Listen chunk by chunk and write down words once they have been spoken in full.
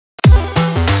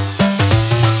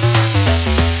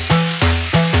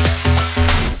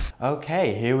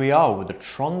Okay, here we are with the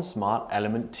Tronsmart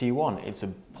Element T1. It's a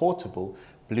portable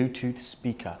Bluetooth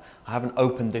speaker. I haven't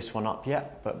opened this one up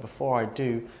yet, but before I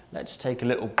do, let's take a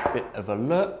little bit of a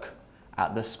look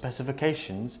at the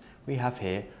specifications we have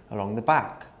here along the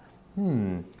back.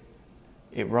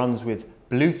 It runs with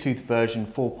Bluetooth version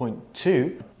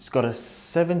 4.2. It's got a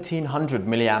 1700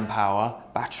 milliamp hour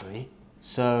battery,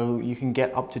 so you can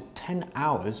get up to 10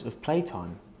 hours of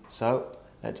playtime. So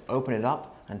let's open it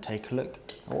up and take a look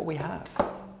at what we have.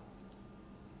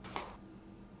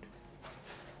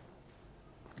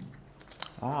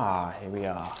 Here we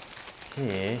are.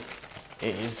 Here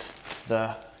is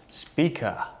the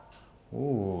speaker.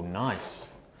 Ooh, nice.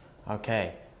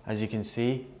 Okay, as you can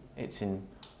see, it's in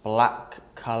black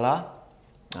color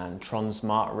and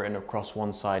Tronsmart written across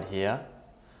one side here,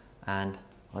 and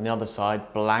on the other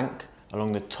side blank.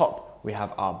 Along the top we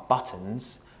have our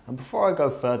buttons, and before I go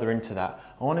further into that,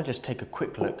 I want to just take a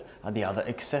quick look at the other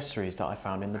accessories that I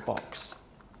found in the box.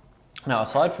 Now,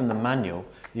 aside from the manual,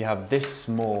 you have this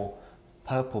small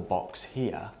purple box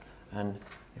here, and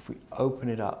if we open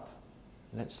it up,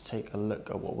 let's take a look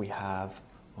at what we have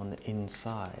on the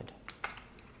inside.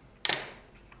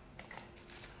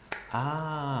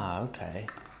 Okay.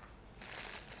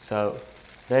 So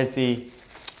there's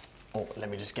let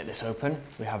me just get this open.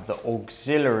 We have the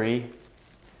auxiliary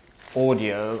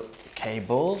audio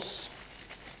cables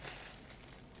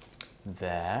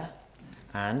there,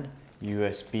 and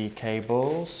USB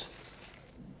cables.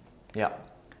 Yeah,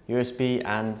 USB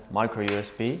and micro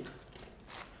USB.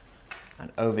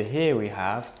 And over here we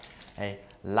have a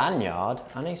lanyard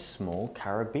and a small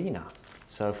carabiner.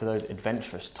 So for those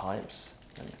adventurous types,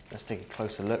 let's take a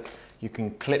closer look. You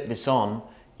can clip this on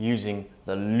using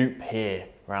the loop here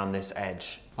around this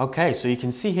edge. Okay, so you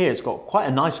can see here it's got quite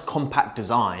a nice compact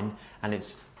design and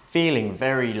it's feeling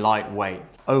very lightweight.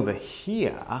 Over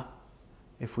here,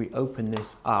 if we open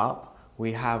this up,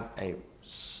 we have a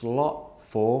slot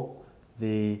for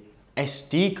the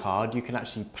SD card. You can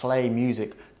actually play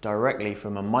music directly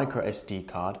from a micro SD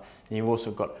card, and you've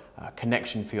also got a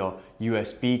connection for your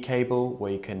USB cable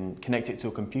where you can connect it to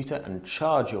a computer and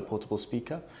charge your portable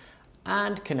speaker,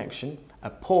 and a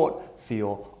port for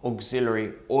your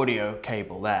auxiliary audio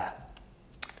cable there.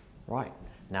 Right,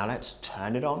 now let's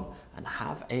turn it on and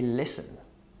have a listen.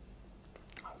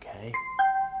 Okay,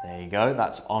 there you go,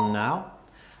 that's on now.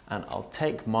 And I'll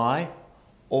take my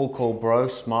All-Call Bro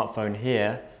smartphone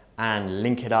here and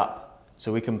link it up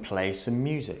so we can play some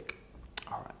music.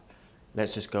 All right,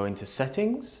 let's just go into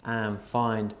settings and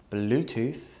find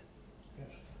Bluetooth.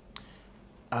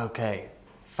 Okay,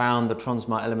 found the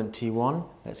Tronsmart Element T1.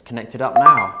 Let's connect it up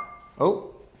now.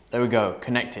 Oh, there we go,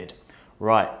 connected.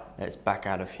 Right, let's back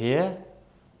out of here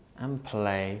and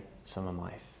play some of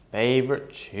my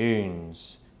favorite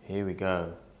tunes. Here we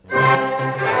go.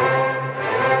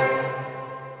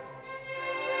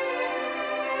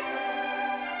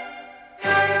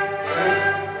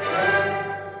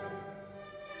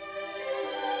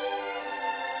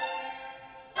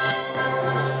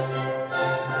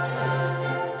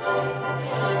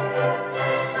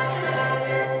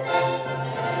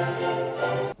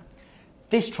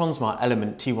 This Tronsmart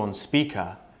Element T1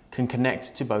 speaker can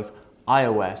connect to both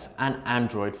iOS and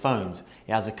Android phones.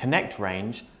 It has a connect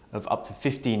range of up to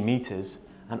 15 meters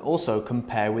and also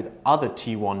compare with other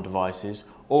T1 devices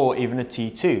or even a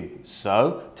T2.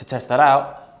 So to test that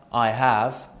out, I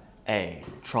have a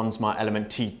Tronsmart Element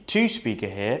T2 speaker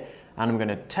here, and I'm going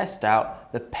to test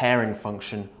out the pairing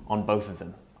function on both of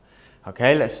them.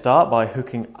 Okay, let's start by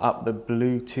hooking up the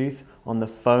Bluetooth on the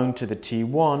phone to the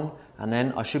T1, and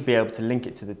then I should be able to link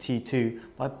it to the T2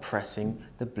 by pressing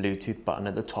the Bluetooth button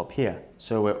at the top here.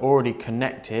 So we're already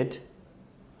connected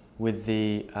with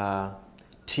the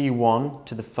T1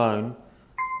 to the phone.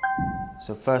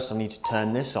 So first I need to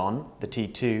turn this on, the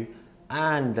T2,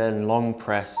 and then long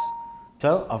press.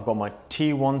 So I've got my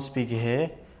T1 speaker here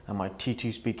and my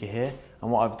T2 speaker here, and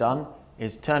what I've done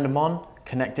is turned them on,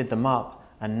 connected them up,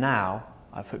 and now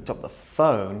I've hooked up the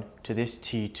phone to this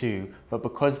T2, but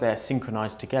because they're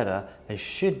synchronized together, they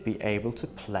should be able to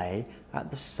play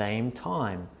at the same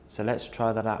time. So let's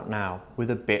try that out now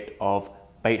with a bit of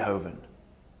Beethoven.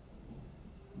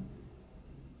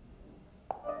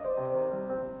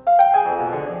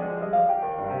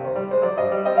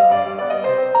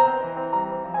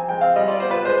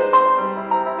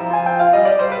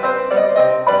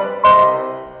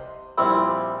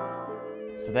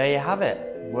 So there you have it,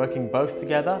 working both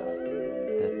together,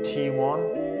 the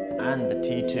T1 and the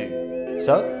T2.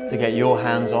 So, to get your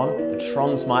hands on the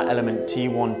Tronsmart Element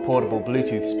T1 portable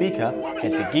Bluetooth speaker,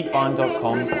 head to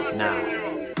geekbind.com now.